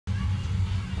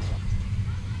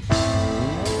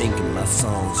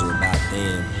songs are about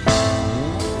them.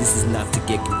 This is not to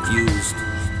get confused.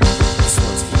 This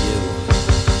one's for you.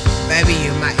 Baby,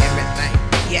 you my everything.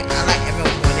 Yeah, I like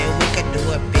everyone and we could do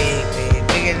it big, big.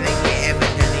 Bigger than you ever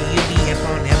done it. You be up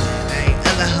on everything.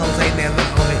 Other hoes ain't never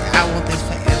on it. I want this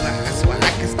forever. I swear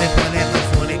I can spend whatever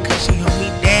for it. Cause she hold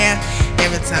me down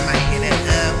every time I hit it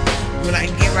up. When I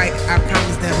get right, I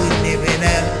promise that we live it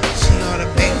up. She on the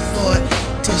beg for it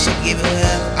till she give it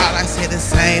up. All I say the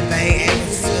same thing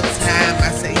every single time.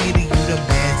 I say you the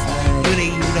best. You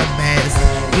the best.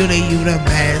 You the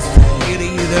best. You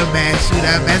the best. You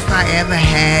the best I ever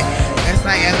had. Best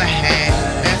I ever had.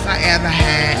 Best I ever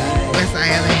had. Best I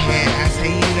ever had. I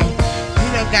say you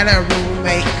don't got a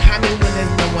roommate. Call me when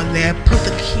there's no one there. Put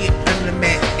the kid under the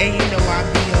mat. And you know I'll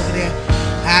be over there.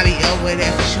 I be over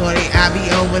there, shorty, I be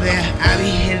over there. I be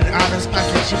hitting all the spots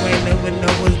that you ain't never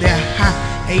know was there. Ha,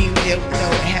 and you never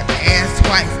know, had to ask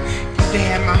twice. You can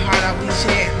have my heart on each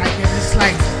head like it's a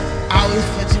slice. I always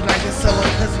felt you like it's so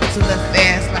accustomed to the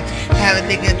fast. Like have a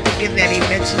nigga thinking that he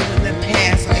met you in the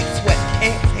past. Like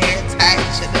sweatpants, hair tight,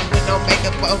 shit with no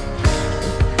makeup on.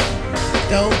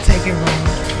 Don't take it wrong,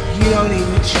 you don't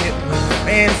even trip when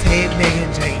fans hate Megan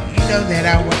J. You know that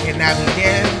I work and I be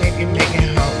there making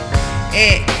home.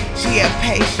 And she a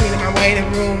patient in my waiting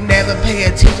room, never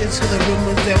pay attention to the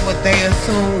rumors and what they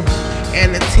assume.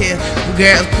 And until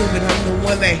girls prove it, I'm the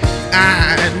one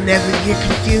I never get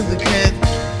confused because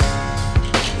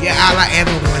you're all I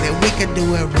ever wanted. We could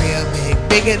do it real big,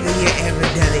 bigger than you ever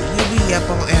done it. You be up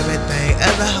on everything,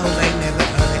 other hoes ain't never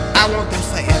on it. I want this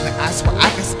forever, I swear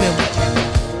I can spend whatever.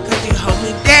 Cause you hold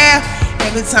me down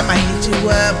every time I hit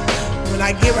you up. When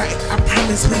I get right, I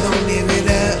promise we gon' live it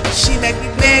up. She make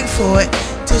me beg for it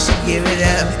till she give it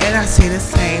up. And I say the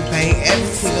same thing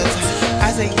every single time.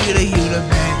 I say you the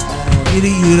best. You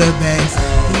the best.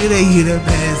 You the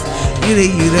best. You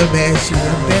the best. You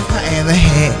the best I ever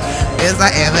had. Best I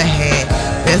ever had.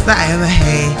 Best I ever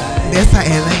had. Best I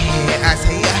ever had. I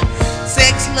say yeah.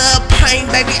 Sex, love, pain,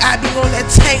 baby, I be on that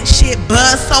tank shit.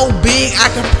 Buzz so big, I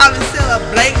could probably sell a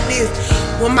blank disc.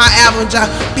 When my album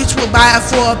drop, bitch will buy it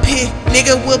for a pic.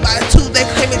 Nigga will buy it too, they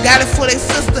claim it got it for their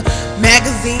sister.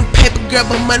 Magazine, paper girl,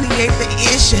 but money ain't the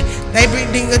issue. They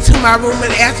bring Dinga to my room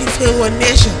and ask me to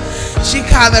initial. She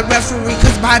called the referee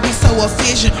cause Bobby so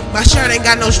official. My shirt ain't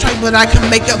got no stripe, but I can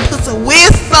make a pussy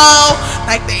whistle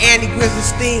like the Andy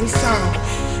Griffith's theme song.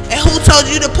 And who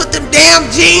told you to put them damn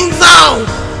jeans on?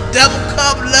 Double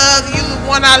cup love, you the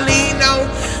one I lean on.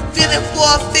 Feeling for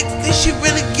a fix, did she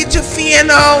really get your fin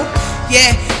on?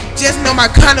 Yeah, just know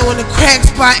my condo in the crack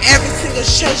spot. Every single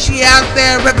show she out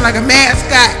there reppin' like a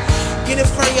mascot. Get it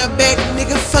from your back,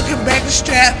 nigga, fucking back the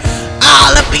strap.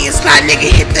 All up in your slot, nigga,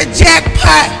 hit the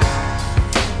jackpot.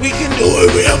 We can do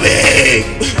it real big.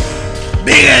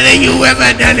 Bigger than you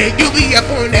ever done it. You be up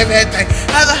on everything.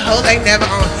 Other hoes ain't never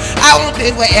on. I want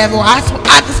this whatever. I swear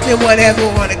I can spend whatever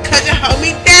on it. Cause you hold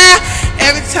me down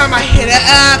every time I hit her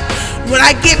up. When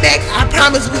I get back, I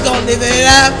promise we gon' live it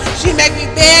up. She make me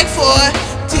beg for it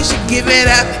till she give it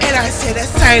up. And I say the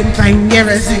same thing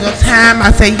every single time.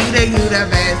 I say you the best. You the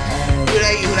best. You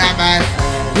the best.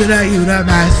 You the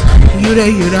best. You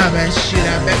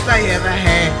the best I ever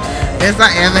had. Best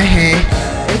I ever had.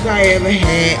 Best I ever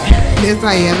had. Best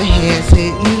I ever had.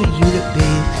 Said you the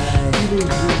best. You the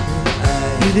best.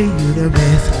 You the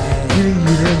best. You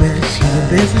the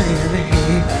best I ever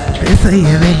had. Best I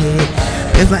ever had.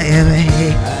 Best I ever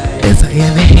had. Best I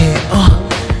ever had. Oh,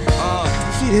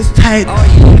 see this tight.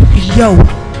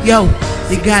 Yo,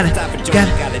 you gotta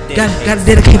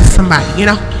dedicate to somebody. You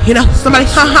know, somebody.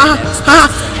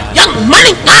 Young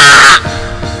Money.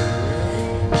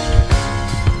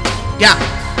 Yeah,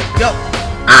 yo,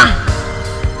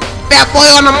 fat boy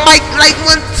on the mic like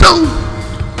 1, 2.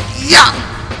 Yeah.